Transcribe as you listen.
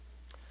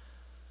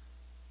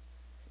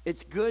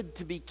It's good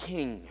to be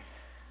king.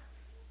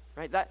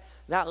 Right?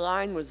 That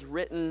line was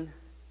written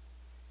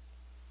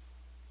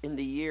in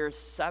the year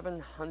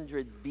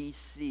 700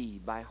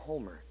 BC by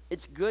Homer.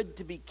 It's good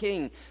to be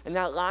king. And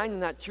that line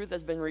and that truth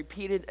has been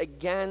repeated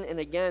again and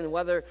again,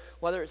 whether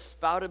it's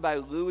spouted by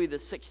Louis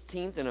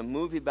XVI in a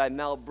movie by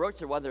Mel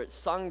Brooks, or whether it's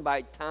sung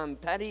by Tom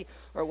Petty,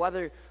 or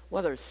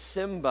whether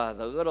Simba,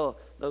 the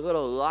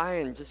little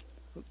lion, just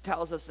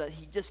tells us that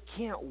he just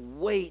can't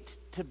wait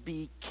to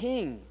be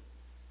king.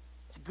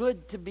 It's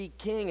good to be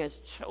king as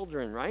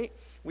children, right?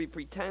 We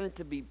pretend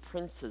to be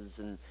princes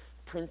and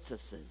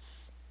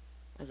princesses.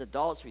 As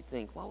adults, we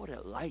think, what would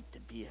it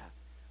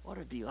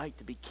be like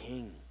to be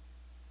king,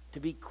 to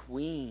be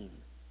queen?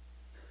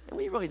 And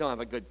we really don't have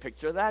a good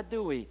picture of that,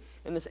 do we?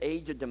 In this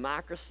age of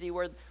democracy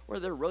where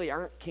there really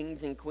aren't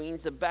kings and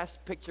queens, the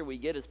best picture we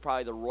get is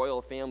probably the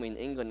royal family in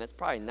England. That's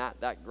probably not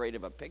that great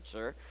of a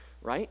picture,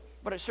 right?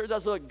 But it sure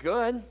does look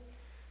good.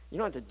 You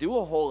don't have to do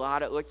a whole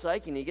lot, it looks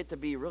like, and you get to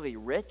be really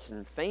rich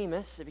and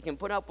famous. If you can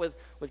put up with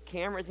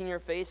cameras in your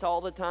face all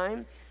the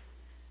time,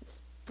 it's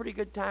a pretty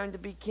good time to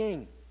be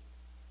king.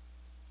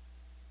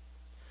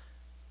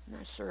 I'm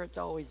not sure it's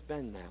always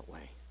been that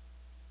way.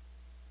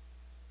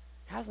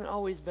 It hasn't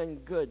always been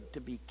good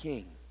to be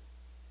king.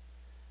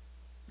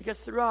 Because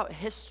throughout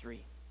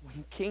history,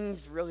 when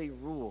kings really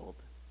ruled,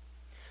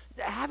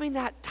 having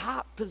that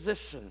top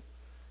position,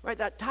 right,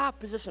 that top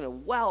position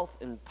of wealth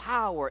and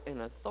power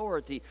and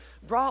authority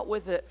brought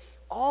with it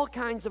all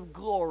kinds of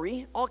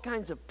glory, all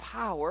kinds of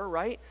power,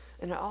 right?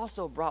 And it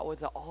also brought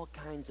with it all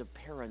kinds of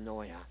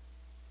paranoia.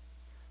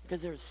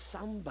 Because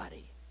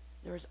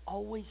there's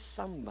always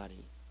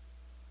somebody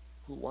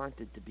who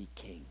wanted to be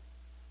king,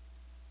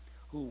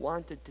 who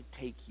wanted to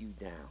take you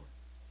down.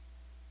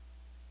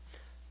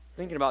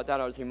 Thinking about that,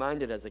 I was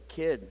reminded as a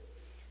kid,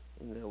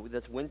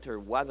 this winter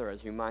weather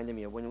has reminded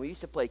me of when we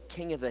used to play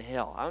King of the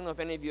Hill. I don't know if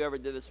any of you ever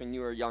did this when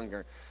you were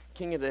younger.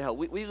 King of the Hill.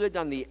 We lived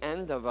on the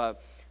end of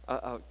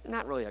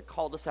not really a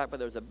cul-de-sac, but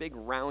there was a big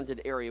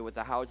rounded area with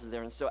the houses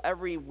there. And so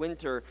every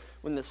winter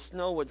when the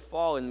snow would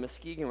fall in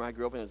Muskegon, where I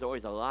grew up, and there was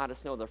always a lot of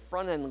snow, the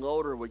front-end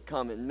loader would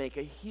come and make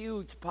a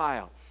huge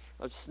pile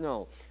of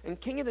snow. And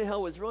King of the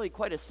Hill was really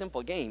quite a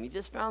simple game. You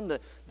just found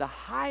the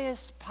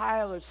highest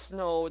pile of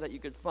snow that you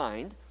could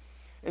find,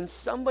 and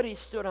somebody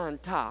stood on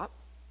top,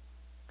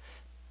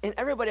 and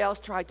everybody else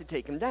tried to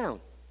take him down.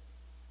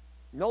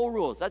 No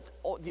rules. That's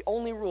the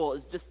only rule,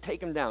 is just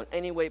take him down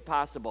any way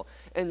possible.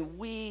 And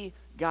we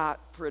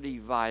got pretty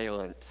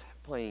violent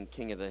playing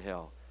King of the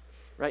Hill,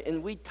 right?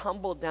 And we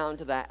tumbled down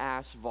to that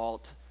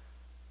asphalt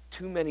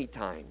too many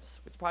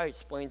times, which probably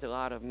explains a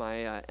lot of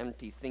my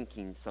empty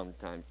thinking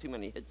sometimes. Too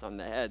many hits on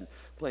the head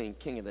playing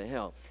King of the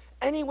Hill.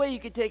 Any way you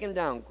could take him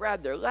down,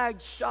 grab their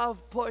legs,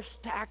 shove, push,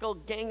 tackle,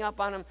 gang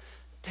up on him,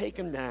 take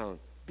him down.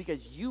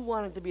 Because you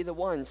wanted to be the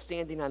one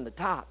standing on the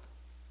top.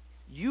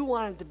 You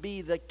wanted to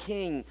be the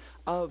king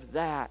of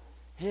that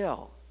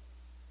hill.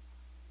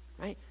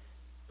 Right?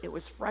 It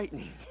was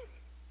frightening.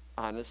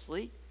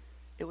 Honestly,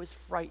 it was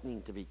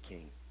frightening to be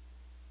king.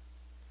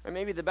 Or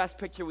maybe the best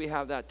picture we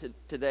have that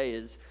today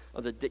is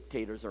of the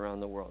dictators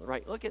around the world,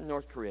 right? Look at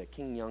North Korea,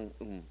 Kim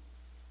Jong-un,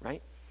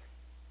 right?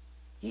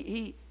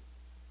 He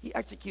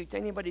executes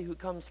anybody who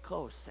comes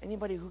close,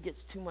 anybody who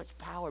gets too much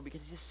power,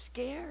 because he's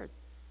scared.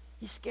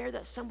 He's scared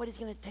that somebody's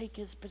going to take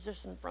his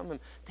position from him,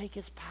 take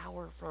his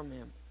power from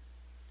him.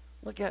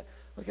 Look at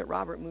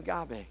Robert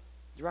Mugabe,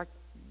 direct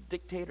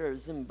dictator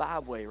of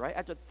Zimbabwe, right?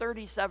 After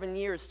 37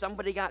 years,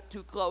 somebody got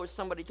too close,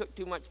 somebody took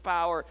too much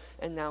power,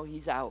 and now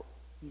he's out.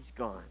 He's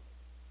gone.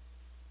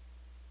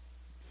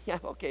 Yeah,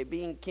 okay,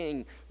 being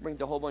king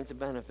brings a whole bunch of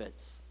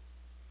benefits.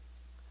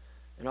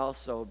 It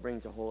also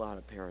brings a whole lot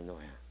of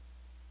paranoia.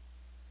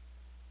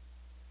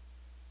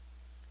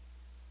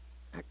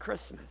 At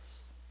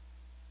Christmas,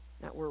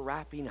 that we're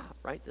wrapping up,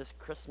 right? This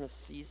Christmas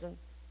season.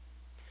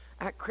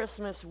 At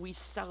Christmas, we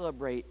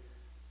celebrate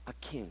a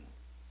king.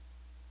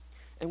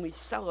 And we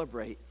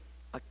celebrate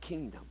a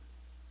kingdom.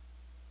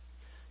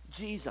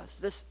 Jesus,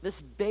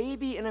 this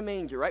baby in a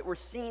manger, right? We're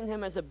seeing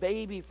him as a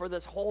baby for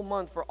this whole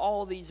month, for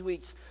all these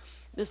weeks.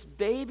 This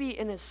baby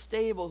in a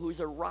stable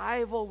whose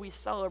arrival we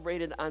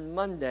celebrated on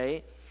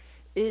Monday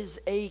is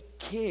a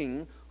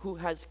king who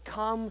has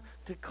come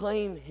to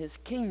claim his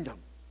kingdom.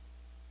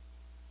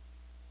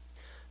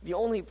 The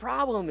only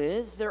problem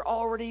is there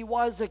already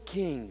was a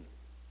king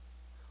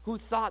who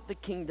thought the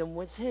kingdom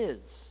was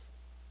his.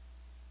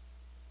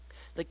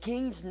 The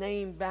king's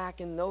name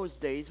back in those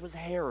days was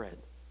Herod.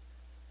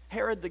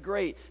 Herod the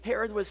Great.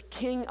 Herod was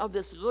king of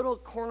this little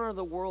corner of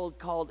the world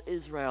called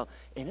Israel,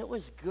 and it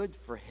was good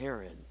for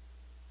Herod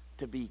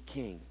to be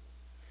king.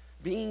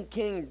 Being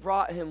king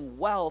brought him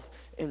wealth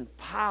and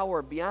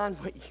power beyond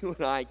what you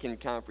and I can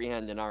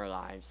comprehend in our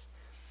lives.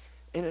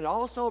 And it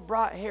also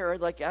brought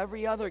Herod, like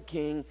every other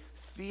king,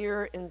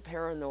 fear and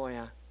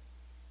paranoia.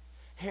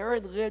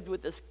 Herod lived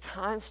with this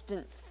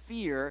constant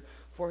fear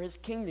for his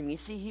kingdom. You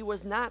see, he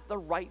was not the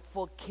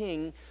rightful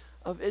king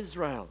of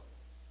Israel.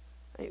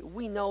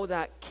 We know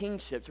that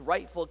kingships,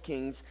 rightful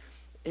kings,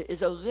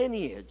 is a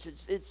lineage.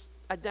 It's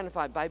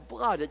identified by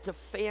blood. It's a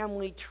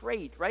family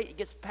trait, right? It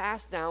gets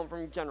passed down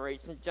from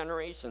generation to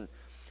generation.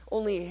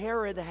 Only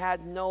Herod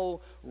had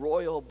no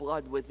royal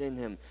blood within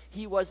him.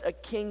 He was a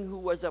king who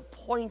was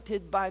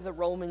appointed by the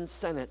Roman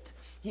Senate.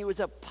 He was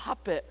a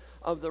puppet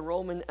of the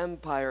Roman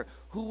Empire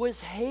who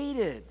was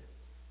hated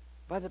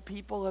by the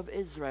people of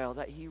Israel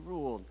that he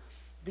ruled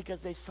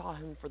because they saw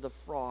him for the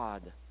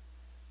fraud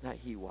that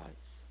he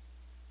was.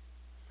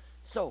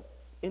 So,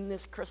 in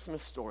this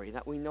Christmas story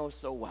that we know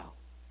so well,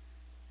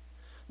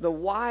 the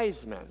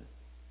wise men,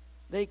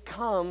 they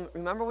come,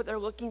 remember what they're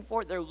looking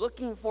for? They're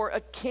looking for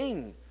a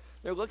king.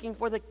 They're looking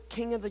for the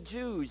king of the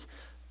Jews.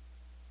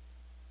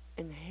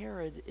 And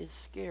Herod is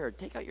scared.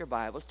 Take out your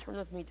Bibles. Turn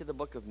with me to the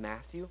book of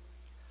Matthew.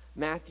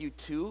 Matthew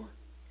 2.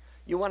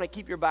 You want to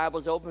keep your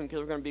Bibles open because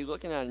we're going to be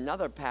looking at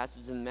another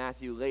passage in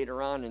Matthew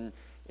later on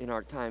in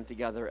our time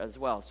together as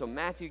well. So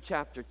Matthew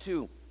chapter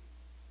 2.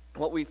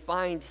 What we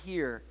find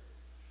here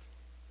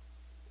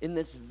in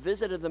this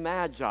visit of the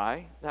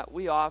Magi that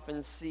we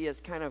often see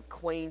as kind of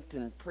quaint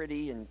and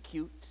pretty and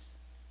cute,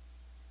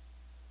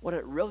 what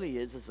it really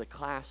is a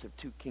clash of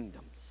two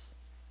kingdoms.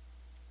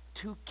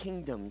 Two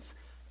kingdoms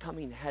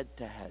coming head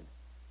to head.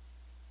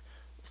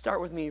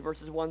 Start with me,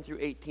 verses 1 through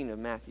 18 of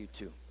Matthew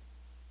 2.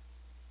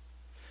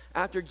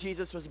 After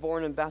Jesus was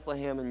born in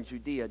Bethlehem in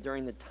Judea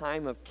during the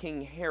time of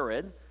King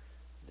Herod,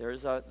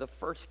 there's the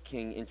first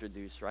king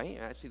introduced, right?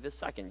 Actually, the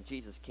second.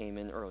 Jesus came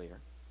in earlier.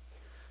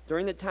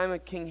 During the time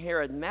of King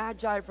Herod,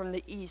 Magi from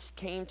the east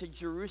came to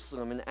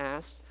Jerusalem and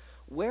asked,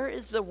 "Where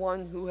is the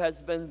one who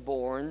has been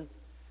born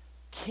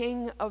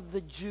King of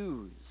the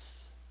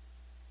Jews?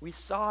 We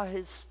saw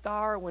his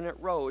star when it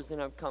rose and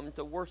have come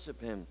to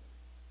worship him."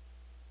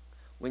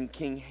 When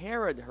King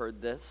Herod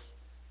heard this,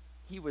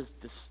 he was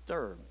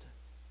disturbed,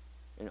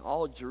 and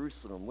all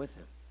Jerusalem with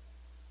him.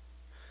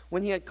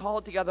 When he had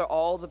called together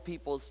all the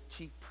people's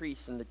chief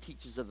priests and the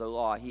teachers of the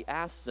law, he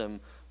asked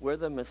them where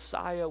the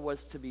Messiah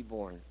was to be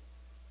born.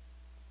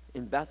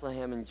 "In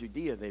Bethlehem in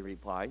Judea," they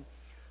replied,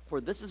 "for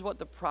this is what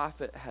the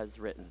prophet has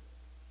written.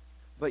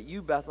 But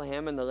you,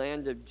 Bethlehem, in the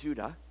land of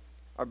Judah,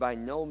 are by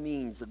no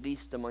means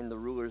least among the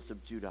rulers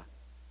of Judah.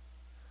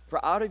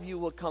 For out of you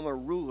will come a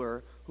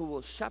ruler who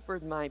will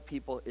shepherd my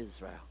people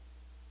Israel."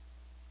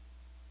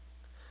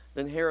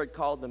 Then Herod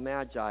called the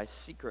Magi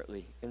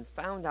secretly and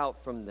found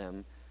out from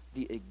them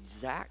the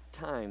exact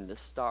time the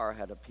star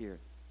had appeared.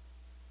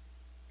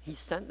 He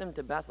sent them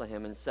to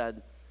Bethlehem and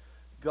said,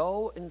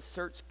 "Go and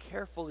search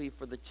carefully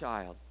for the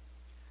child.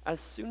 As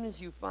soon as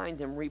you find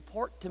him,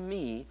 report to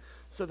me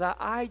so that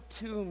I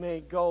too may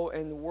go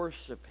and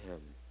worship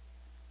him."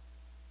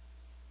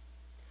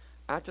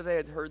 After they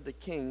had heard the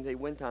king, they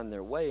went on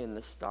their way, and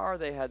the star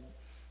they had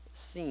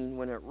seen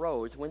when it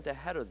rose went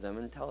ahead of them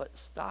until it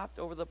stopped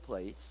over the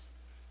place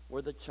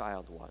where the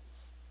child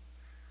was.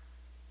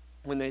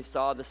 When they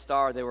saw the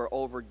star, they were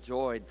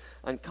overjoyed.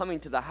 On coming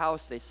to the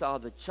house, they saw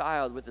the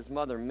child with his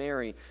mother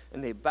Mary,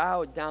 and they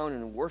bowed down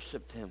and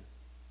worshipped him.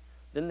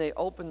 Then they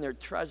opened their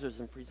treasures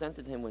and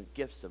presented him with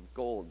gifts of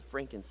gold,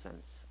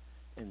 frankincense,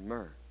 and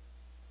myrrh.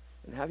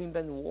 And having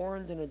been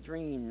warned in a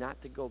dream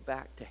not to go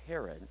back to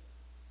Herod,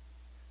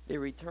 they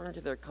returned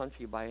to their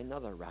country by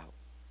another route.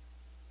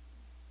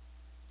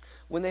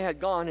 When they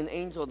had gone, an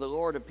angel of the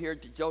Lord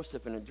appeared to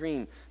Joseph in a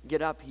dream.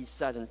 "Get up," he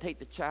said, "and take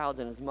the child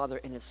and his mother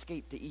and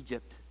escape to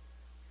Egypt.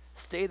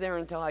 Stay there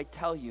until I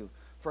tell you,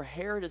 for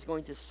Herod is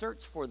going to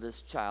search for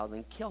this child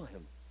and kill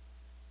him."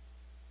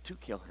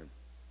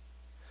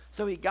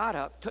 So he got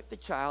up, took the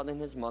child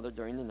and his mother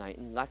during the night,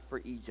 and left for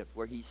Egypt,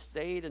 where he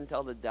stayed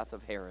until the death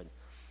of Herod.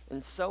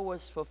 And so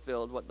was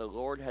fulfilled what the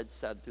Lord had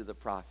said through the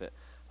prophet,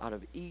 "Out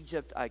of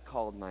Egypt I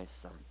called my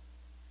son."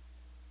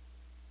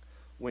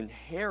 When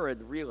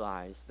Herod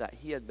realized that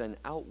he had been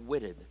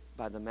outwitted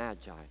by the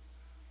Magi,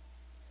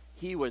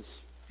 he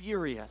was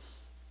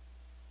furious,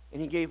 and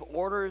he gave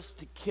orders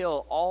to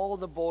kill all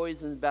the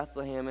boys in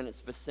Bethlehem and its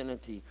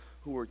vicinity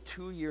who were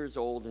 2 years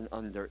old and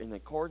under, in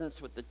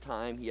accordance with the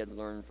time he had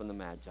learned from the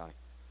Magi.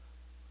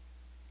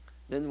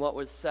 Then what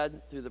was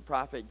said through the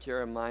prophet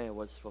Jeremiah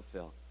was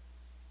fulfilled.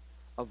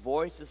 "A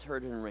voice is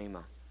heard in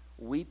Ramah,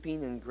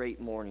 weeping in great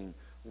mourning,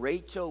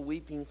 Rachel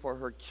weeping for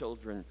her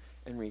children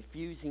and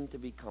refusing to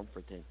be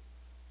comforted,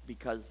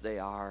 because they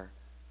are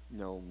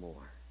no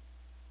more."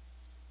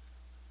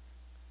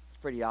 It's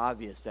pretty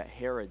obvious that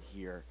Herod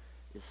here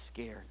is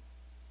scared.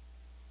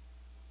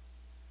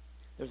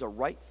 There's a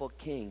rightful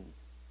king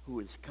who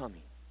is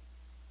coming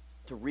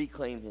to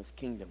reclaim his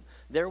kingdom.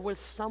 There was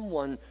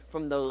someone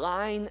from the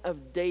line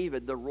of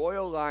David, the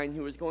royal line,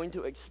 who was going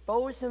to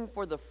expose him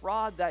for the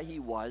fraud that he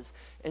was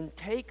and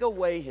take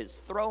away his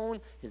throne,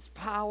 his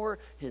power,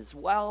 his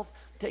wealth,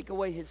 take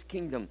away his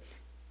kingdom.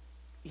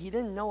 He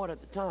didn't know it at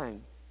the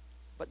time,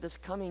 but this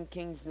coming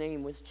king's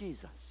name was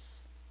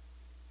Jesus.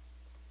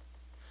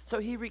 So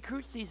he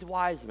recruits these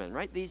wise men,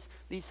 right? These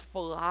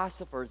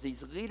philosophers,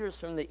 these leaders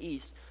from the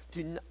east,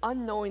 to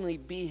unknowingly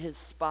be his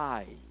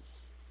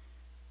spies.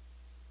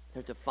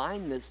 They're to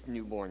find this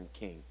newborn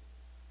king.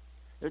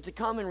 They're to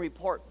come and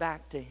report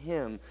back to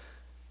him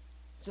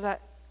so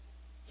that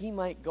he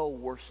might go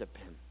worship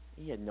him.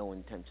 He had no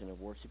intention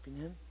of worshiping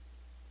him.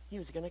 He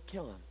was going to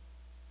kill him.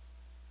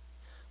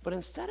 But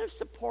instead of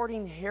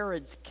supporting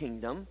Herod's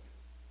kingdom,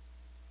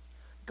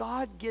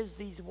 God gives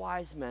these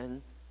wise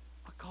men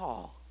a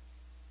call,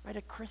 right?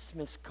 A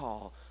Christmas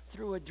call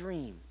through a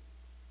dream.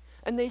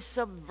 And they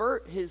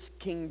subvert his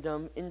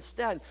kingdom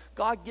instead.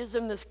 God gives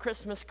them this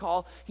Christmas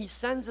call. He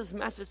sends his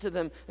message to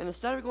them. And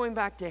instead of going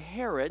back to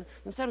Herod,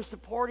 instead of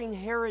supporting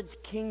Herod's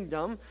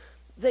kingdom,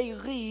 they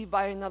leave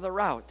by another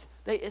route.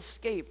 They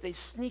escape. They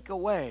sneak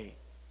away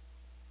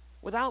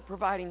without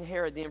providing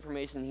Herod the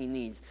information he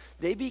needs.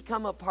 They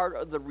become a part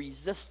of the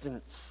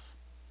resistance,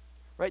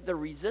 right? The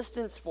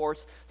resistance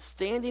force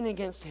standing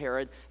against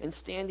Herod and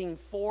standing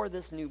for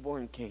this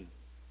newborn king.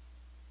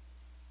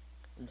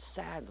 And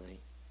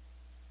sadly,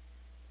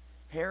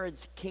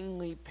 Herod's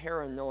kingly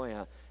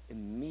paranoia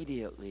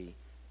immediately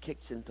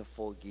kicks into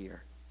full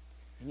gear.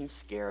 And he's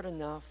scared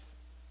enough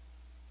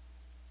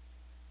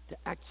to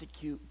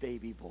execute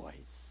baby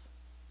boys.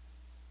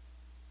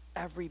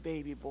 Every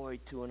baby boy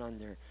 2 and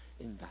under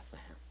in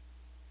Bethlehem.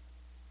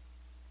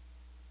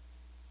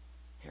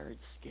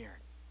 Herod's scared.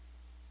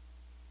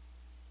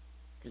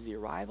 Because the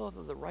arrival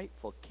of the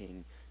rightful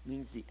king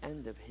means the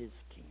end of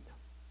his kingdom.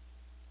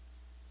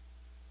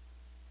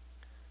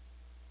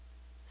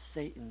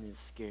 Satan is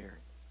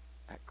scared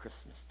at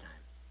Christmas time.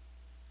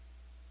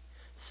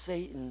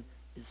 Satan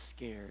is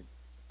scared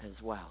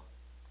as well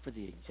for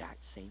the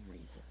exact same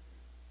reason.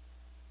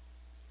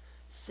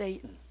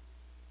 Satan,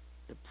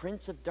 the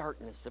prince of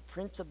darkness, the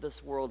prince of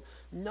this world,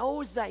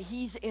 knows that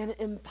he's an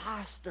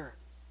imposter.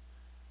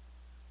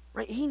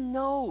 Right? He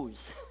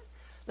knows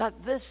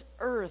that this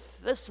earth,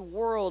 this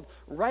world,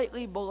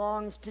 rightly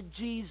belongs to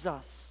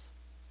Jesus.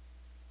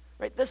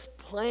 Right? This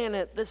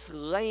planet, this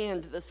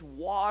land, this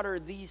water,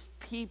 these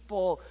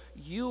people,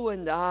 you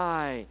and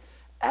I,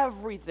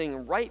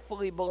 everything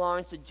rightfully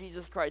belongs to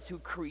Jesus Christ, who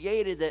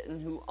created it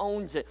and who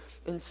owns it.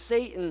 And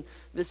Satan,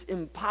 this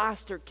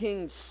imposter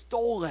king,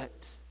 stole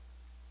it.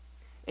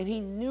 And he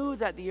knew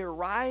that the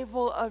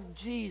arrival of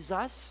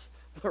Jesus,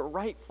 the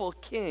rightful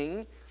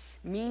king,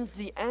 means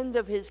the end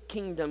of his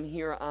kingdom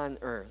here on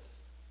earth.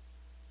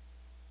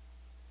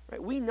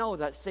 Right? We know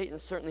that Satan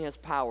certainly has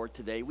power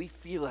today. We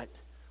feel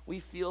it. We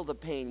feel the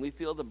pain. We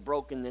feel the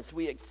brokenness.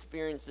 We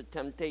experience the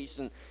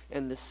temptation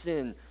and the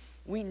sin.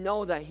 We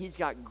know that he's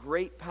got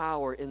great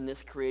power in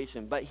this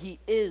creation, but he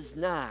is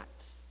not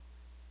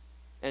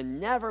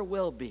and never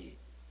will be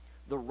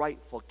the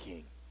rightful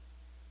king.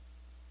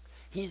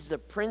 He's the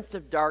prince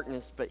of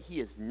darkness, but he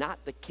is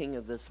not the king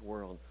of this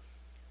world.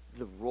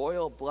 The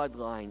royal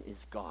bloodline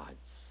is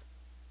God's.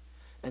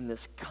 And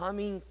this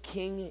coming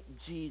King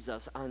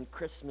Jesus on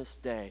Christmas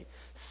Day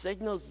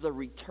signals the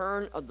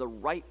return of the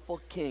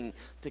rightful king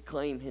to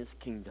claim his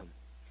kingdom.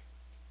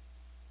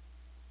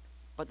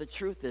 But the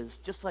truth is,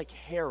 just like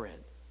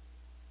Herod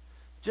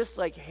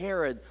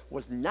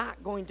was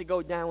not going to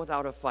go down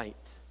without a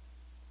fight.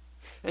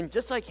 And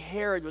just like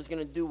Herod was going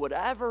to do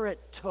whatever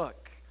it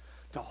took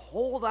to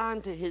hold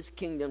on to his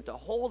kingdom, to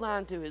hold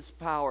on to his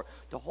power,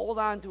 to hold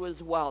on to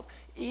his wealth,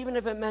 even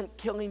if it meant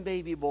killing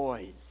baby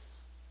boys.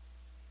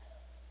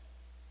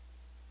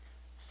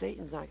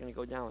 Satan's not going to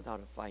go down without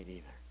a fight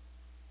either.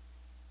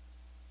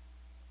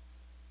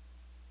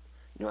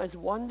 You know, as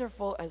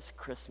wonderful as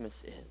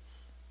Christmas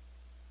is,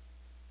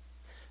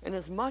 and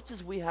as much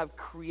as we have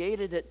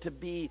created it to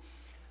be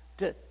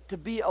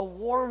a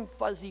warm,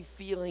 fuzzy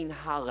feeling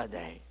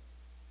holiday,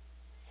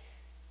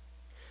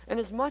 and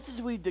as much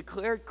as we've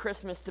declared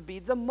Christmas to be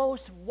the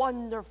most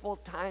wonderful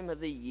time of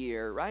the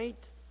year,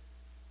 right?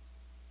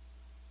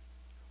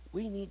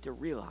 We need to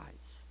realize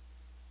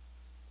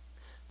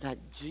that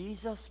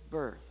Jesus'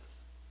 birth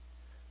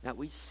that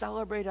we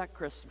celebrate at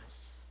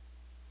Christmas,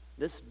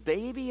 this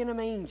baby in a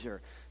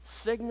manger,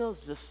 signals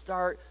the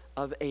start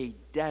of a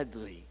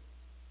deadly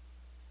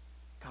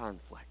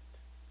conflict.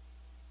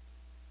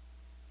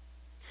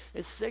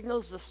 It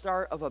signals the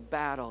start of a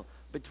battle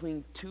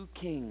between 2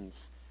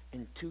 kings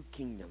and 2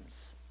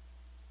 kingdoms.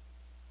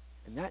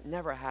 And that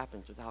never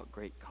happens without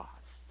great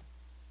cost.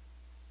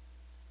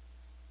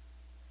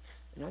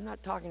 And I'm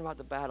not talking about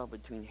the battle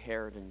between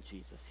Herod and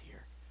Jesus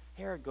here.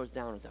 Herod goes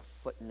down as a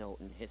footnote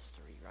in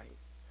history, right?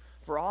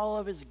 For all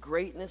of his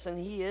greatness, and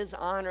he is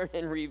honored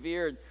and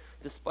revered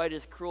despite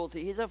his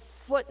cruelty, he's a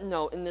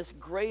footnote in this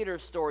greater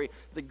story,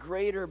 the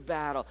greater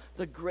battle,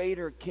 the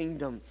greater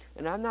kingdom.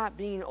 And I'm not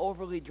being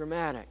overly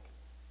dramatic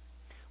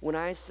when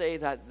I say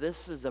that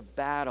this is a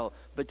battle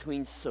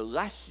between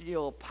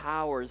celestial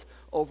powers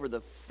over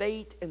the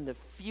fate and the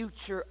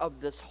future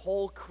of this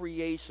whole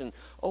creation,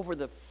 over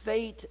the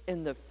fate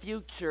and the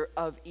future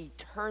of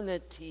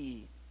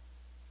eternity.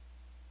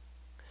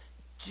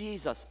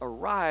 Jesus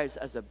arrives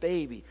as a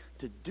baby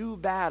to do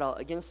battle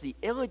against the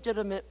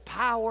illegitimate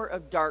power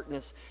of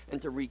darkness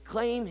and to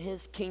reclaim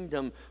his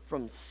kingdom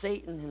from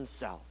Satan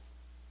himself.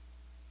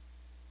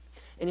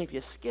 And if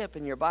you skip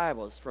in your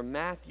Bibles from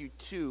Matthew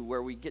 2,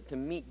 where we get to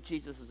meet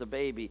Jesus as a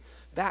baby,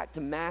 back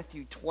to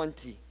Matthew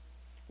 20,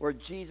 where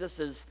Jesus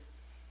is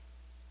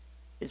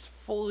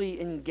fully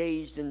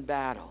engaged in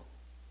battle,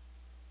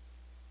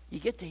 you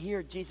get to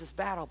hear Jesus'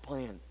 battle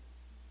plan.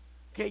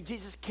 Okay,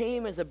 Jesus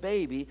came as a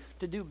baby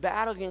to do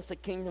battle against the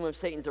kingdom of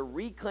Satan, to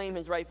reclaim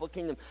his rightful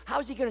kingdom. How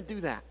is he going to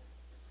do that?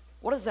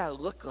 What does that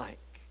look like?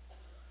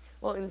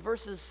 Well, in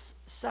verses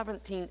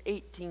 17,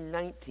 18,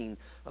 19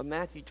 of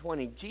Matthew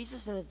 20,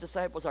 Jesus and his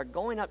disciples are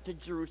going up to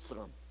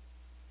Jerusalem.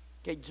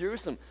 Okay,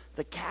 Jerusalem,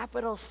 the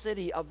capital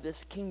city of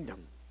this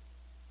kingdom,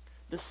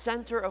 the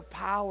center of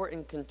power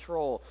and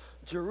control.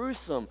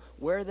 Jerusalem,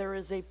 where there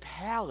is a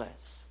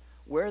palace,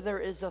 where there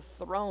is a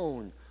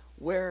throne,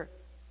 where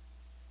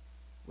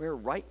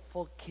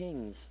rightful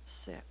kings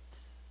sit.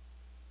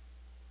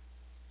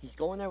 He's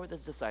going there with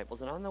his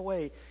disciples, and on the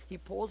way, he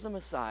pulls them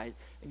aside,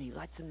 and he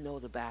lets them know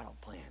the battle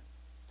plan.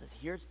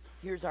 He says,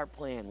 here's our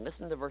plan.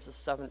 Listen to verses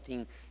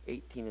 17,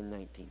 18, and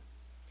 19. It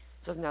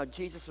says, now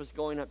Jesus was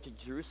going up to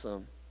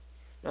Jerusalem,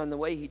 and on the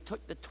way, he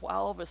took the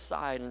 12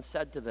 aside and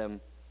said to them,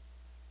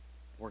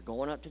 we're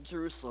going up to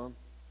Jerusalem,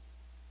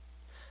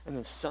 and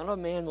the Son of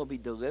Man will be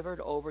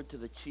delivered over to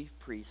the chief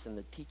priests and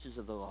the teachers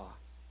of the law.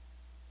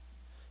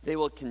 They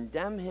will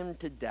condemn him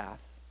to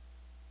death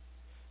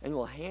and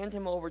will hand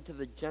him over to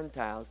the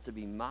Gentiles to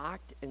be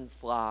mocked and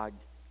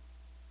flogged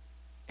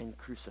and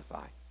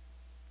crucified.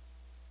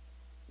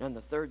 And on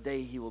the third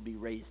day, he will be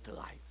raised to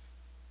life.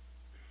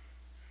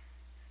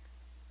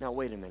 Now,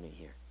 wait a minute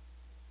here.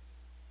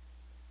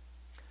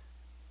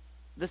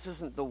 This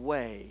isn't the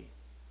way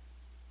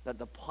that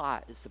the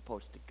plot is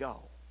supposed to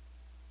go.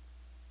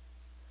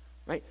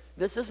 Right?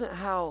 This isn't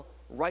how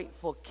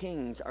rightful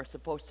kings are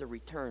supposed to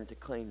return to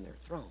claim their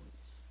thrones.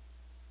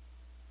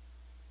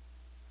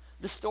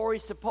 The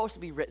story's supposed to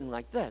be written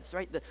like this,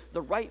 right?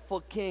 The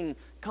rightful king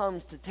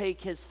comes to take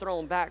his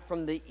throne back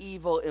from the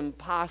evil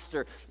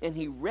imposter, and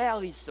he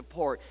rallies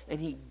support, and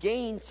he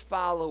gains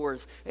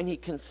followers, and he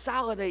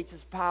consolidates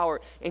his power,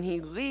 and he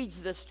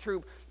leads this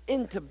troop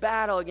into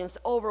battle against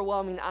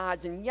overwhelming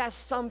odds. And yes,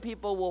 some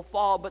people will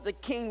fall, but the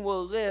king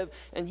will live,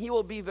 and he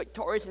will be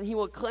victorious, and he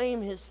will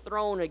claim his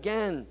throne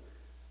again.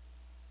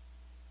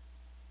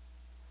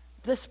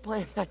 This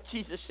plan that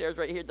Jesus shares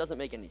right here doesn't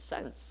make any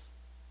sense.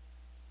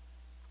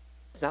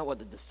 It's not what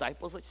the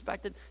disciples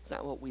expected. It's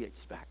not what we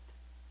expect.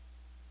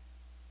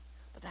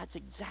 But that's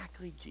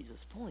exactly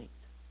Jesus' point.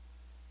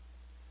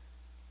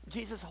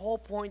 Jesus' whole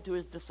point to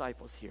his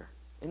disciples here,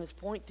 and his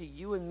point to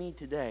you and me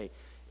today,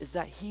 is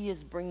that he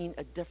is bringing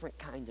a different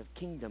kind of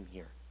kingdom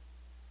here.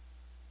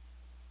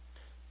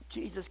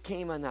 Jesus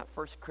came on that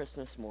first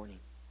Christmas morning.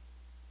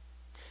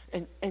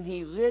 And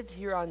he lived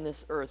here on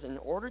this earth in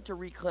order to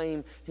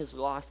reclaim his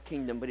lost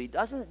kingdom. But he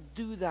doesn't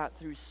do that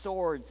through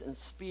swords and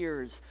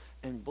spears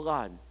and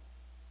blood.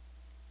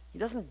 He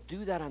doesn't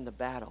do that on the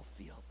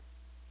battlefield.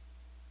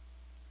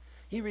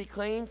 He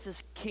reclaims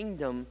his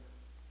kingdom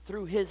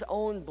through his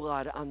own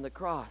blood on the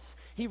cross.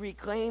 He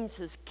reclaims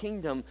his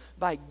kingdom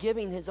by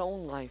giving his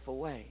own life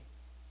away.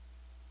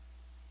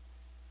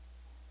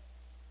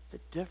 It's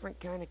a different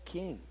kind of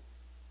king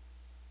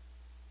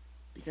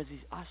because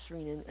he's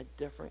ushering in a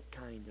different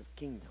kind of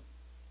kingdom.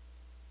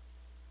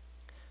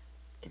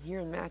 And here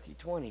in Matthew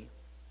 20,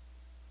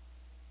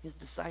 his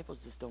disciples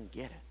just don't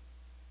get it.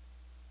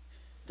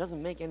 It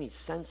doesn't make any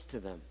sense to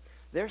them.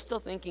 They're still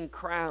thinking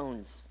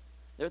crowns.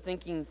 They're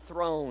thinking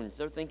thrones.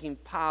 They're thinking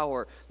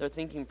power. They're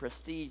thinking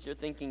prestige. They're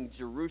thinking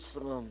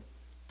Jerusalem,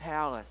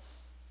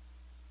 palace.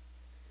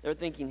 They're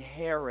thinking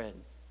Herod.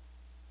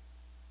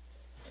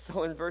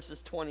 So in verses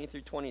 20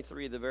 through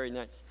 23, the very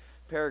next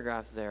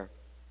paragraph there,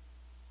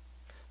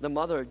 the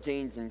mother of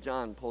James and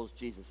John pulls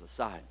Jesus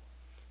aside.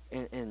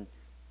 And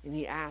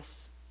she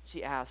asks,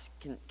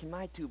 can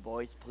my two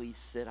boys please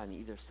sit on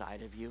either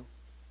side of you?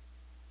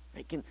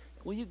 Right?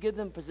 Will you give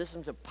them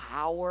positions of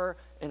power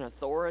and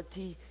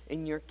authority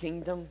in your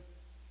kingdom?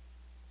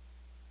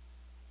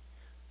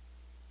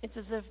 It's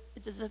as if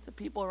the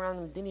people around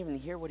him didn't even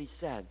hear what he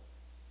said.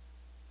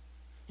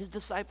 His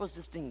disciples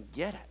just didn't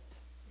get it.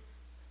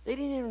 They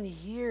didn't even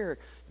hear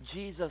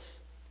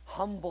Jesus'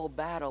 humble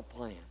battle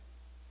plan.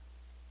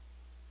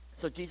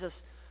 So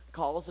Jesus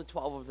calls the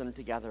 12 of them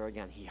together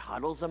again. He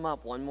huddles them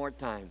up one more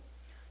time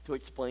to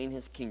explain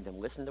his kingdom.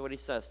 Listen to what he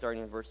says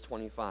starting in verse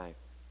 25.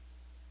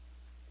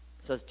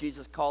 It says,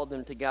 Jesus called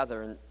them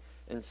together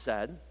and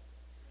said,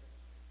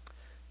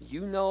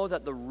 you know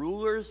that the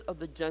rulers of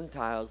the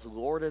Gentiles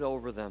lord it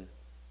over them,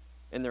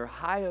 and their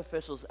high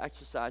officials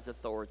exercise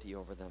authority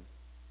over them.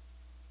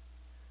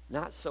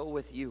 Not so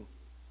with you.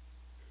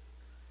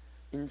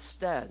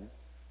 Instead,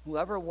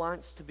 whoever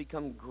wants to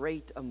become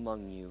great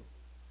among you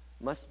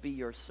must be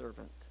your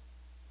servant.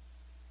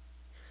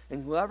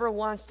 And whoever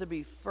wants to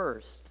be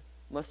first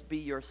must be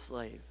your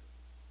slave.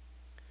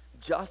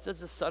 Just as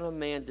the Son of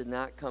Man did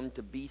not come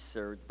to be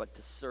served, but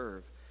to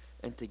serve,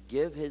 and to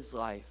give his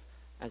life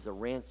as a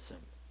ransom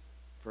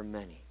for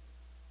many.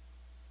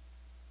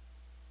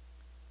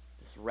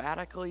 This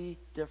radically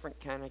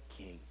different kind of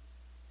king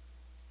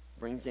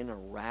brings in a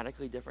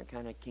radically different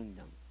kind of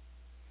kingdom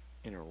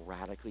in a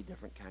radically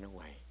different kind of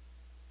way.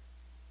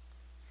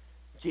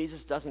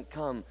 Jesus doesn't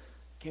come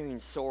carrying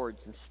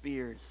swords and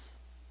spears.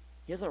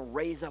 He doesn't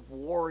raise up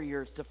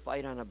warriors to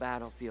fight on a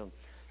battlefield.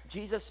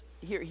 Jesus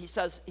here, he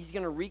says he's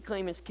going to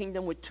reclaim his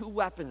kingdom with two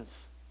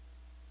weapons.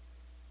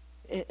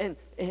 And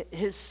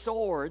his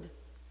sword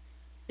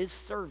is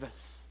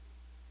service.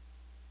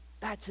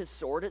 That's his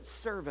sword, it's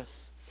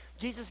service.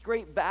 Jesus'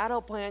 great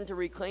battle plan to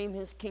reclaim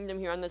his kingdom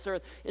here on this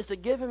earth is to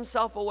give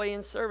himself away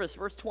in service.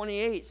 Verse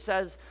 28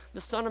 says, the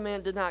Son of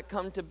Man did not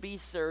come to be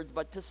served,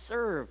 but to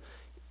serve.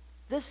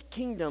 This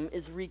kingdom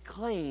is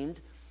reclaimed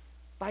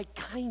by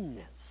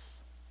kindness.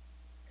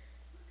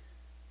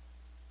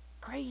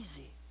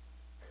 Crazy.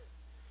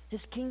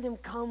 His kingdom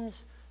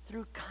comes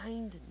through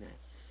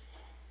kindness.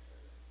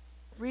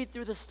 Read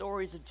through the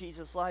stories of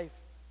Jesus' life.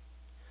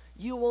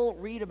 You won't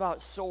read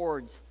about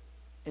swords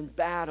and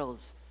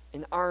battles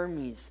and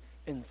armies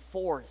and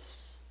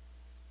force.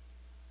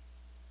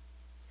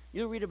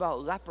 You'll read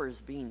about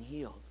lepers being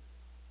healed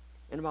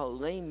and about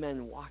lame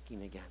men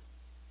walking again.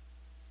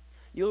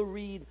 You'll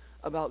read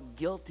about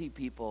guilty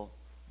people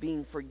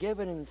being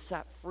forgiven and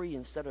set free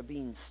instead of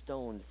being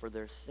stoned for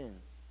their sin.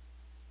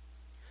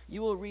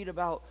 You will read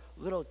about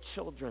little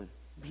children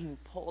being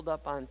pulled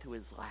up onto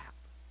his lap.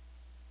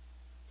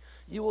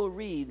 You will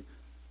read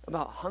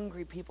about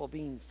hungry people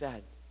being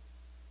fed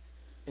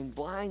and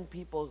blind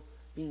people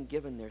being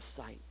given their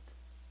sight.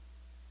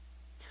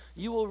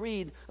 You will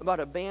read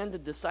about a band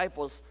of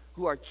disciples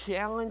who are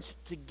challenged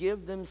to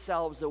give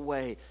themselves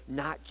away,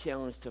 not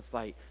challenged to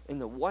fight. And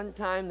the one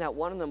time that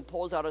one of them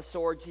pulls out a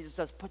sword, Jesus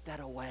says, put that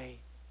away.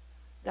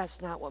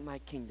 That's not what my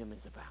kingdom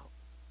is about.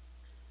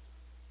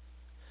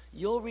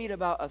 You'll read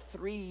about a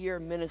 3-year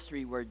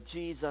ministry where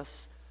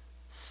Jesus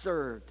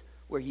served,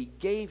 where he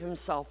gave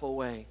himself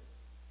away,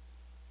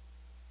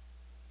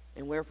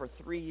 and where for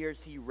 3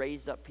 years he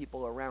raised up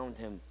people around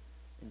him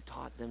and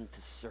taught them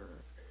to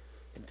serve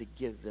and to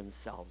give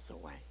themselves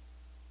away.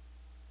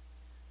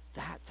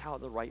 That's how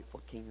the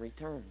rightful king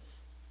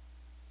returns,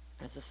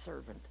 as a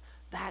servant.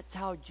 That's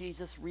how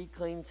Jesus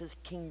reclaims his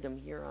kingdom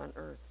here on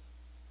earth.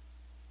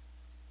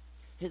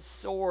 His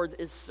sword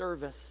is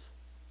service,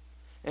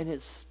 and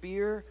his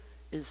spear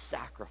is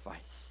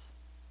sacrifice.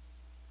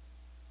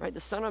 Right? The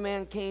Son of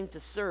Man came to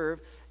serve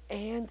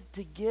and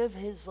to give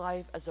his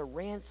life as a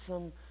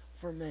ransom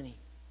for many.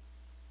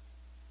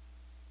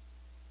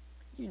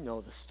 You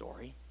know the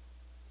story.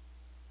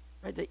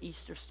 Right? The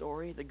Easter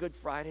story, the Good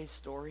Friday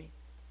story.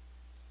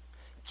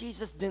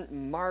 Jesus didn't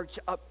march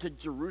up to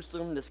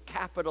Jerusalem, this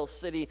capital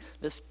city,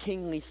 this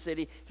kingly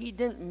city. He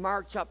didn't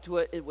march up to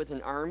it with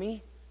an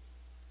army.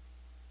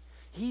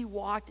 He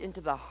walked into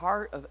the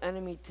heart of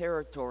enemy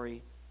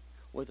territory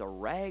with a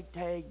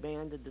ragtag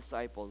band of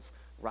disciples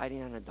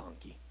riding on a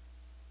donkey.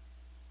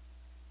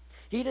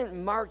 He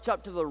didn't march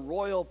up to the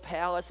royal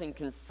palace and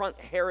confront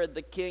Herod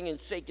the king and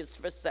shake his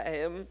fist at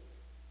him.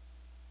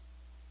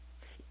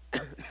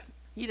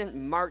 He didn't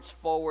march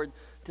forward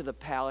to the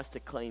palace to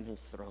claim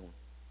his throne.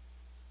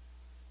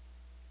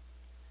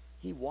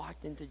 He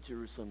walked into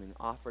Jerusalem and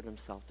offered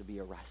himself to be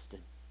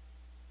arrested,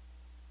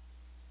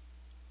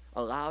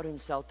 allowed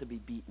himself to be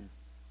beaten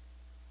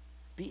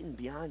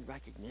beyond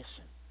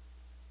recognition.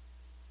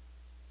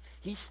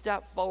 He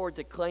stepped forward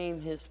to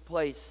claim his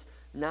place,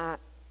 not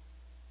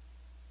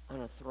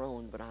on a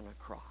throne, but on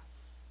a cross.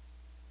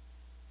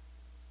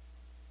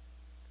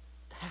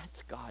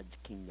 That's God's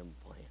kingdom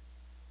plan.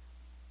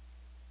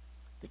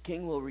 The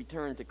king will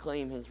return to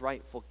claim his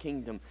rightful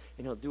kingdom,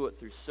 and he'll do it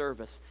through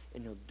service,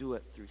 and he'll do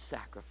it through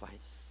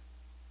sacrifice.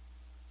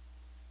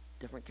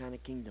 Different kind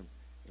of kingdom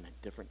and a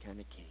different kind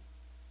of king.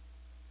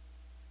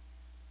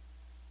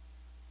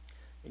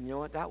 And you know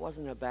what? That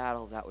wasn't a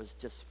battle that was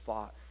just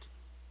fought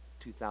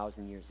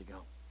 2,000 years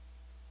ago.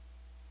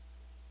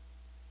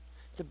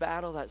 It's a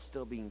battle that's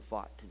still being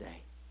fought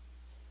today.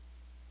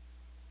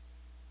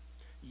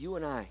 You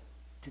and I,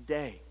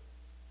 today,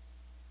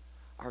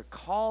 are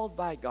called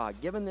by God,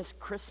 given this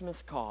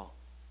Christmas call,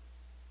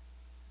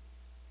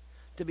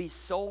 to be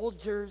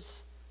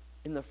soldiers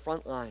in the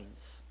front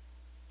lines,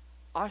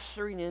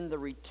 ushering in the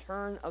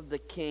return of the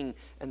King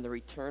and the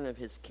return of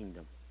his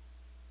kingdom.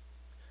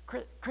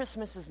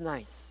 Christmas is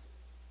nice.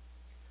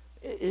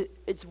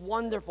 It's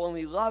wonderful, and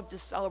we love to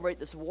celebrate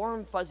this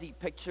warm, fuzzy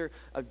picture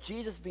of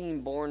Jesus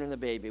being born in a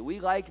baby. We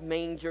like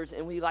mangers,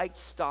 and we like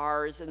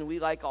stars, and we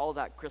like all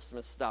that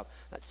Christmas stuff.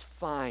 That's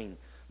fine.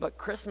 But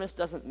Christmas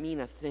doesn't mean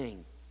a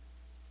thing.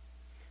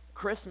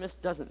 Christmas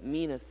doesn't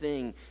mean a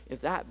thing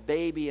if that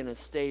baby in a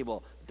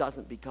stable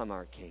doesn't become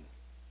our king.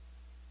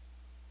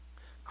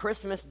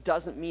 Christmas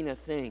doesn't mean a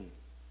thing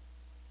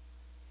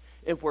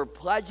if we're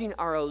pledging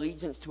our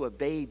allegiance to a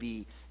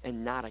baby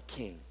and not a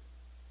king.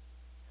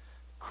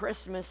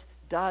 Christmas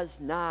does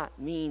not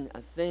mean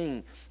a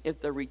thing if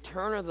the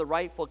return of the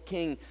rightful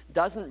king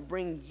doesn't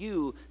bring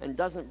you and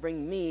doesn't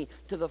bring me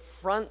to the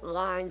front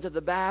lines of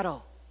the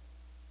battle.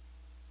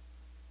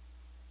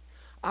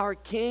 Our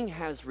king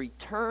has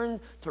returned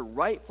to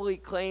rightfully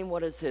claim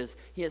what is his.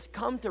 He has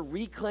come to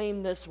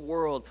reclaim this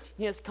world.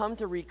 He has come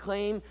to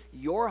reclaim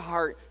your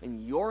heart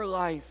and your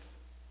life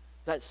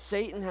that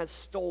Satan has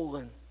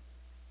stolen.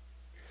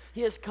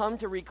 He has come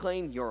to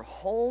reclaim your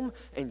home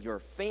and your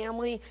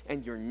family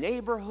and your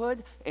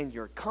neighborhood and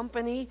your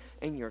company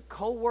and your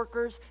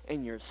coworkers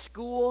and your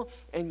school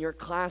and your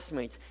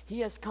classmates. He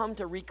has come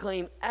to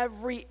reclaim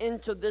every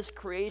inch of this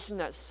creation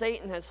that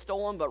Satan has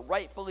stolen but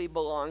rightfully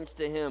belongs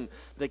to him.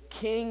 The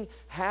King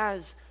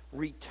has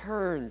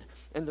returned,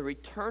 and the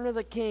return of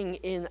the King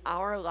in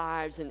our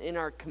lives and in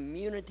our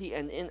community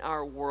and in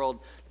our world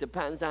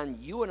depends on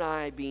you and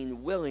I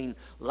being willing,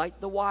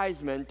 like the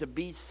wise men, to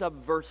be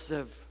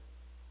subversive.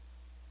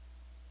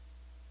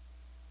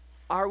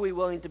 Are we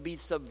willing to be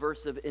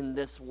subversive in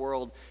this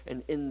world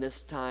and in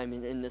this time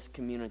and in this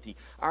community?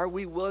 Are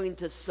we willing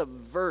to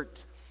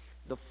subvert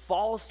the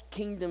false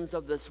kingdoms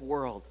of this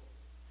world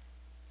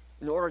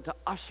in order to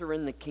usher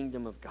in the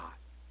kingdom of God?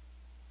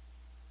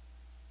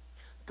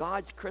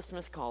 God's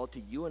Christmas call to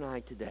you and I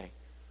today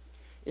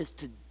is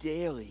to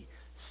daily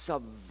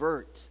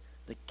subvert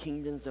the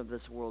kingdoms of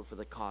this world for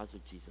the cause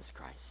of Jesus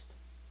Christ.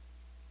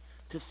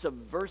 To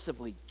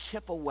subversively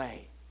chip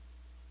away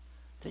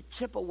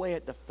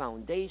at the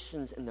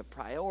foundations and the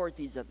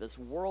priorities that this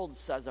world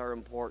says are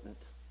important.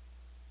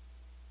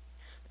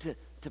 To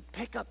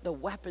pick up the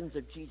weapons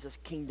of Jesus'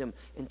 kingdom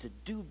and to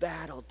do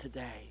battle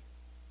today.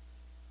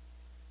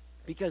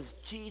 Because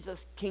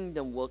Jesus'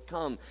 kingdom will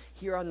come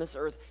here on this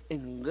earth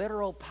in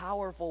literal,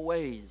 powerful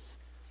ways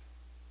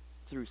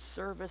through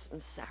service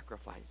and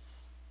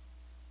sacrifice.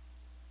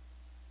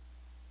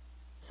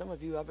 Some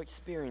of you have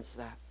experienced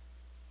that.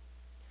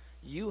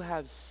 You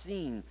have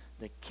seen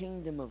the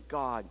kingdom of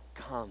God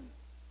come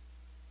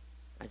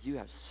as you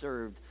have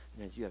served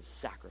and as you have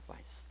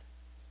sacrificed.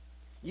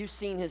 You've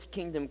seen his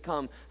kingdom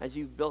come as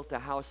you've built a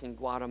house in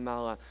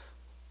Guatemala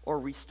or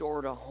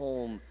restored a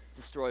home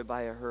destroyed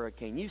by a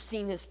hurricane. You've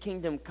seen his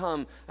kingdom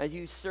come as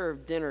you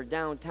served dinner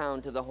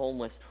downtown to the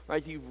homeless, or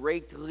as you've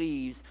raked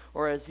leaves,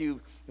 or as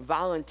you've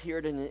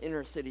volunteered in an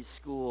inner city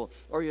school,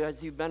 or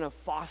as you've been a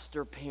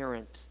foster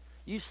parent.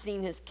 You've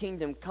seen his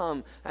kingdom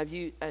come as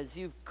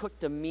you've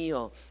cooked a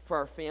meal for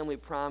our Family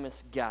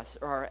Promise guests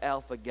or our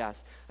Alpha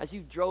guests, as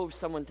you drove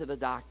someone to the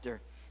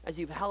doctor, as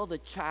you've held a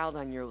child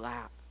on your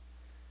lap,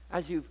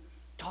 as you've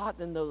taught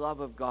them the love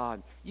of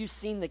God. You've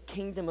seen the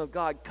kingdom of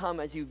God come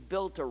as you've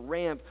built a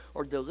ramp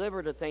or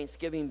delivered a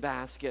Thanksgiving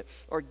basket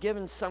or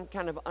given some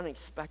kind of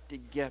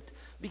unexpected gift,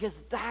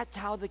 because that's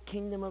how the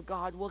kingdom of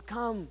God will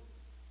come.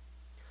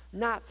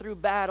 Not through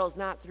battles,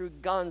 not through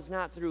guns,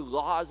 not through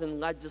laws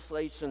and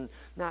legislation,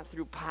 not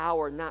through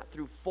power, not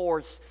through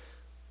force.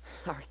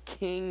 Our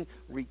King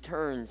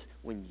returns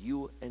when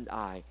you and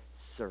I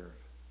serve.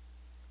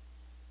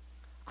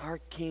 Our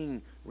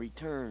King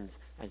returns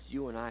as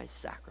you and I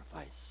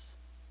sacrifice.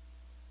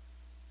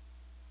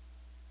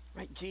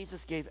 Right?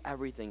 Jesus gave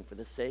everything for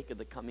the sake of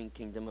the coming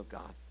kingdom of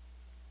God.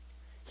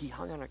 He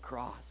hung on a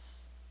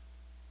cross.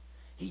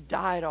 He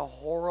died a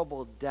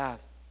horrible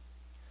death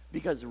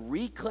because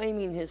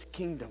reclaiming his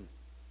kingdom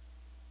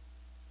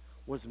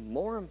was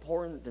more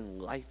important than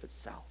life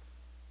itself.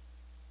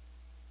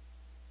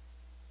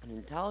 And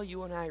until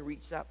you and I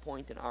reach that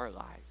point in our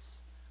lives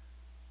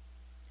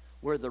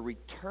where the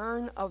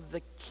return of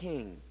the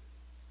King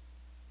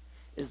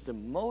is the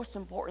most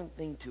important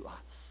thing to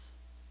us,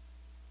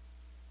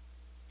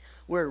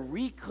 where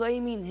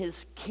reclaiming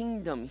his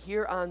kingdom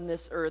here on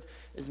this earth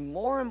is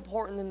more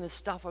important than the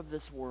stuff of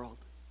this world,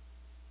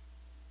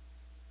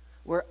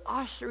 where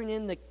ushering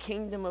in the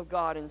kingdom of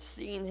God and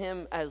seeing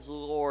him as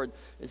Lord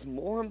is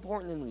more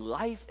important than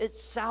life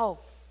itself.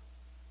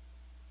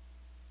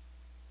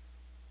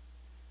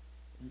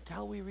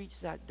 Until we reach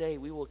that day,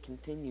 we will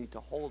continue to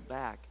hold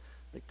back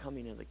the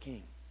coming of the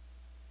King.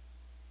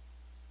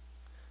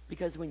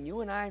 Because when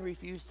you and I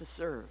refuse to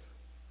serve,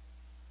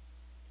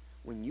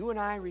 when you and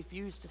I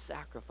refuse to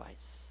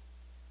sacrifice,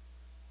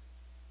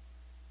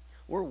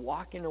 we're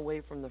walking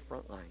away from the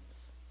front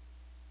lines.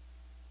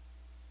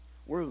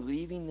 We're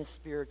leaving the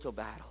spiritual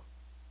battle.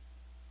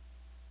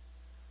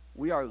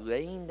 We are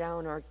laying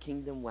down our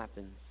kingdom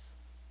weapons.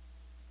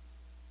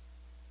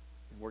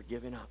 And we're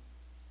giving up.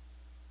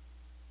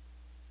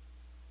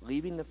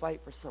 Leaving the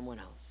fight for someone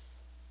else.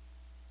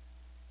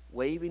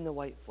 Waving the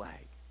white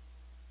flag.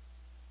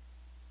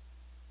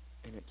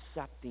 And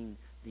accepting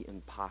the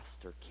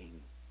imposter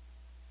king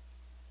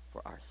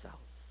for ourselves.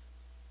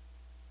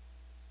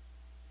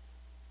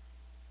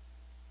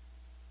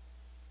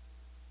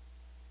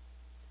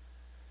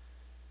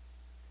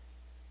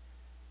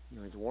 You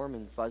know, as warm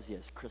and fuzzy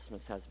as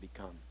Christmas has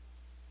become,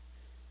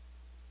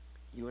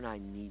 you and I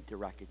need to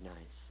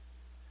recognize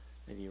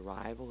that the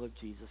arrival of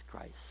Jesus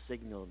Christ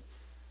signaled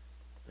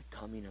the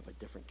coming of a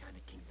different kind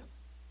of kingdom.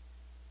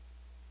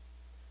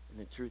 And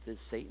the truth is,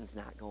 Satan's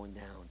not going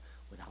down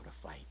without a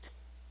fight.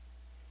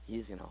 He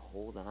is going to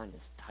hold on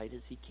as tight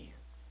as he can.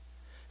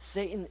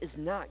 Satan is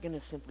not going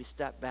to simply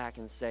step back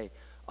and say,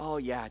 oh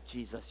yeah,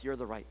 Jesus, you're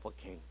the rightful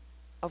king.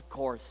 Of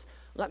course,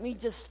 let me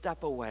just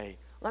step away.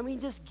 Let me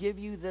just give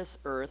you this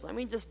earth. Let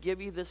me just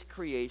give you this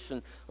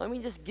creation. Let me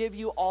just give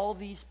you all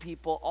these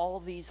people, all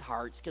these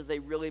hearts, because they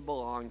really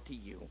belong to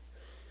you.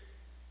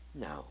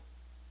 No.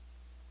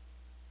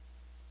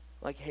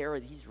 Like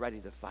Herod, he's ready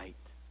to fight.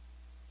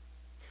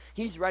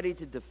 He's ready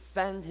to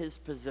defend his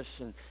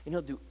position, and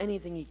he'll do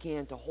anything he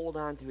can to hold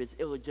on to his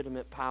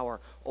illegitimate power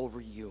over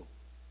you.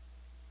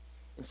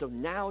 And so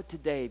now,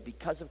 today,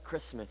 because of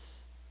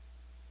Christmas,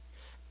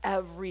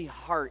 every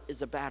heart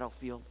is a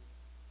battlefield.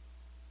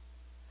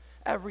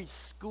 Every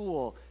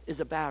school is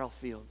a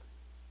battlefield.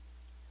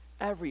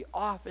 Every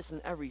office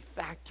and every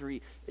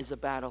factory is a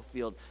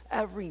battlefield.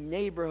 Every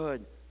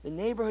neighborhood, the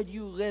neighborhood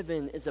you live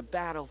in, is a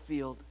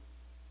battlefield.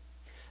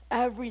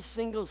 Every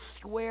single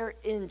square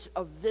inch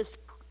of this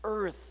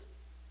earth,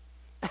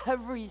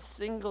 every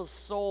single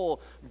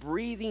soul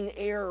breathing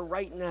air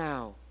right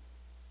now,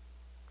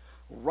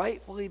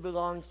 rightfully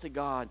belongs to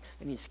God,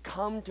 and he's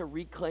come to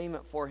reclaim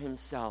it for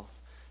himself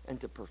and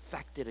to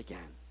perfect it again.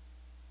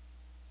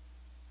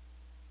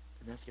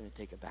 And that's going to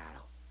take a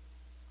battle.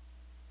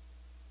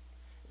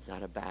 Is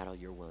that a battle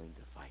you're willing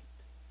to fight?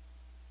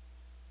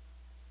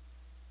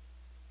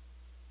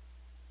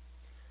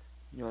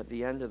 You know, at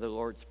the end of the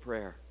Lord's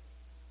Prayer,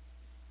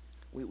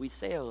 we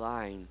say a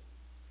line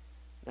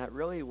that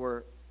really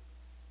we're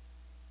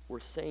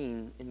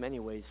saying in many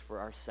ways for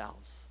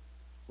ourselves.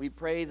 We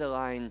pray the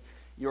line,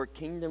 "Your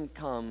kingdom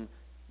come,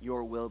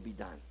 your will be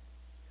done."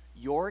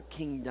 Your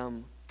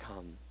kingdom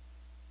come,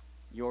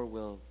 your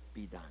will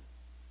be done.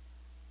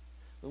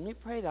 When we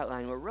pray that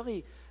line, we're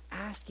really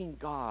asking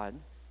God,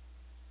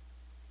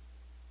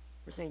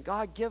 we're saying,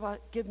 God,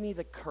 give me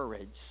the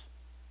courage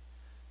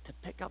to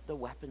pick up the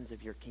weapons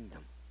of your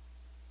kingdom.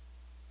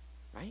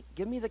 Right?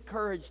 Give me the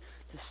courage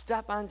to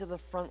step onto the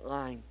front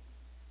line.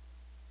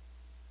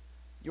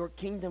 Your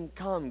kingdom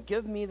come.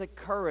 Give me the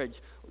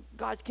courage.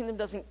 God's kingdom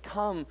doesn't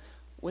come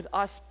with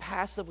us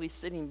passively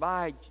sitting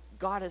by.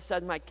 God has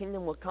said, my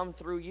kingdom will come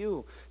through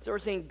you. So we're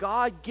saying,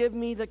 God, give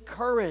me the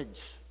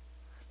courage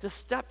to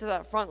step to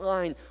that front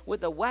line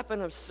with a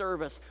weapon of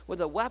service,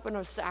 with a weapon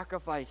of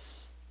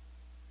sacrifice.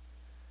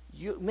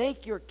 You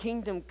make your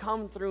kingdom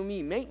come through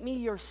me. Make me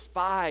your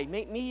spy.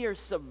 Make me your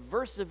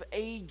subversive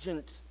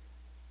agent,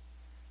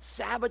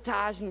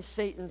 sabotaging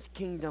Satan's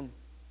kingdom,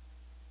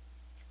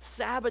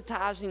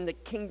 sabotaging the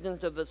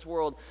kingdoms of this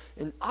world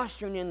and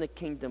ushering in the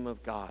kingdom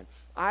of God.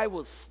 I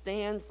will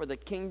stand for the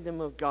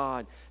kingdom of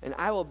God, and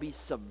I will be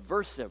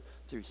subversive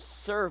through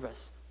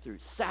service, through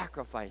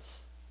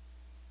sacrifice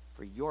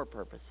for your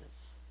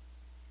purposes.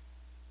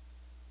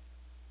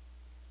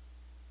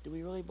 Do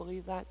we really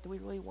believe that? Do we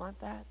really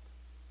want that?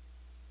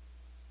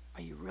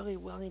 Are you really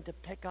willing to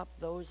pick up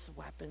those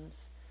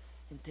weapons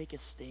and take a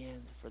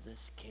stand for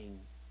this king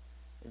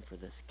and for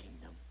this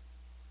kingdom?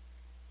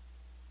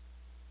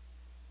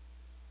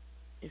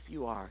 If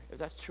you are, if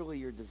that's truly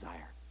your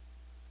desire,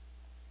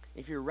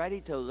 if you're ready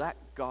to let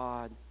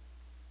God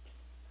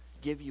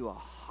give you a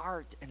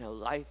heart and a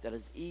life that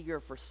is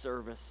eager for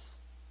service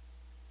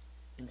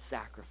and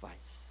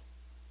sacrifice,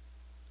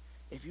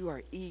 if you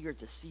are eager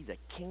to see the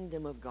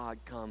kingdom of God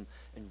come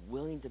and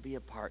willing to be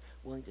a part,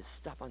 willing to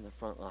step on the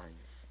front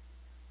lines,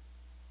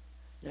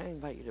 then I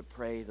invite you to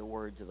pray the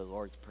words of the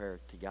Lord's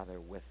Prayer together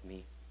with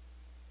me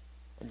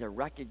and to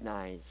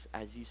recognize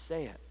as you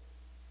say it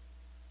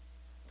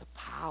the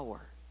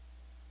power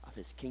of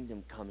his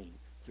kingdom coming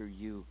through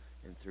you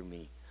and through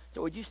me.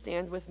 So would you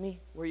stand with me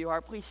where you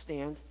are? Please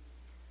stand.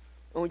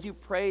 And would you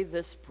pray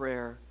this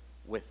prayer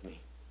with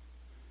me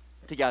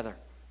together?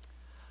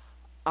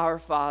 Our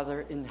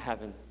Father in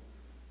heaven,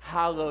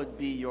 hallowed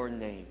be your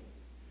name.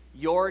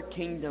 Your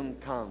kingdom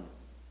come.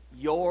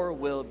 Your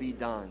will be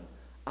done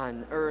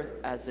on earth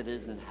as it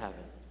is in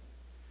heaven.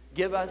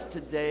 Give us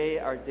today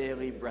our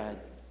daily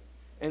bread,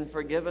 and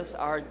forgive us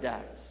our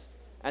debts,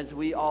 as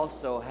we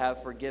also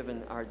have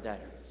forgiven our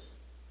debtors.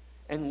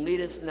 And lead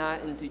us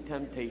not into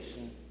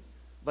temptation,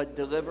 but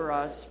deliver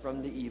us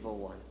from the evil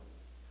one.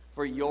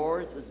 For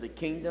yours is the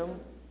kingdom,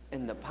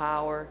 and the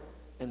power,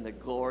 and the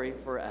glory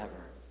forever.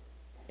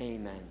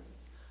 Amen.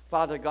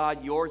 Father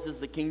God, yours is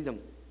the kingdom.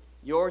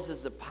 Yours is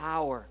the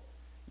power.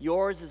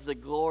 Yours is the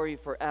glory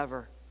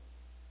forever.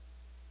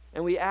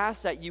 And we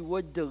ask that you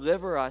would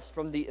deliver us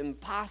from the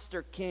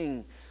imposter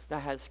king that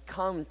has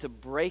come to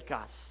break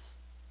us,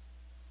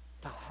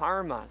 to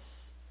harm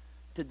us,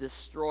 to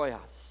destroy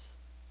us.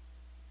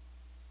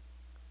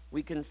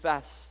 We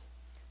confess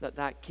that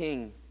that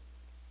king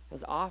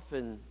has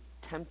often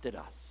tempted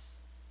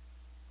us.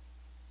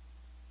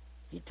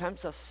 He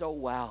tempts us so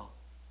well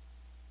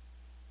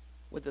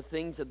with the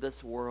things of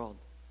this world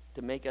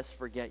to make us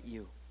forget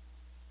you,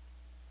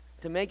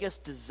 to make us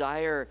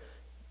desire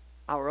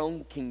our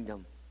own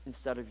kingdom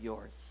instead of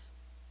yours.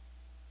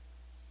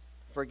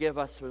 Forgive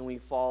us when we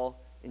fall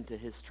into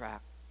his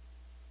trap.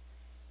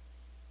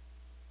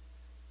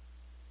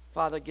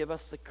 Father, give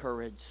us the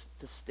courage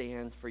to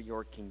stand for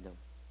your kingdom.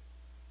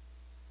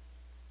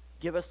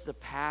 Give us the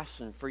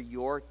passion for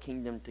your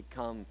kingdom to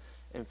come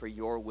and for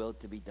your will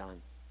to be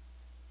done.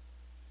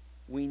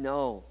 We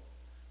know,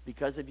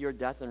 because of your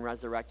death and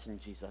resurrection,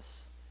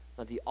 Jesus,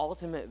 that the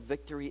ultimate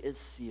victory is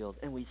sealed,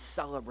 and we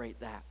celebrate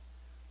that.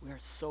 We are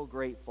so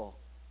grateful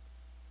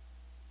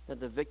that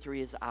the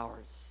victory is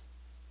ours,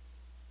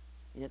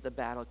 and yet the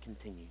battle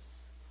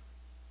continues.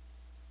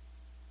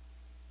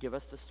 Give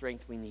us the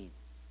strength we need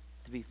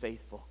to be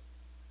faithful,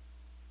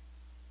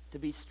 to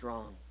be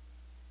strong,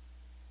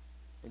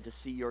 and to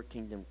see your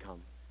kingdom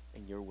come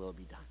and your will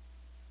be done.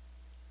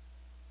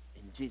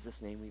 In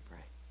Jesus' name we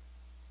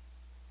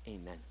pray.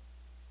 Amen.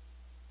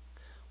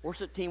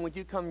 Worship team, would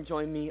you come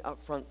join me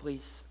up front,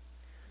 please?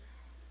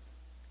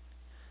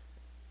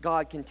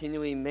 God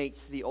continually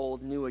makes the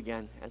old new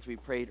again, as we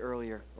prayed earlier.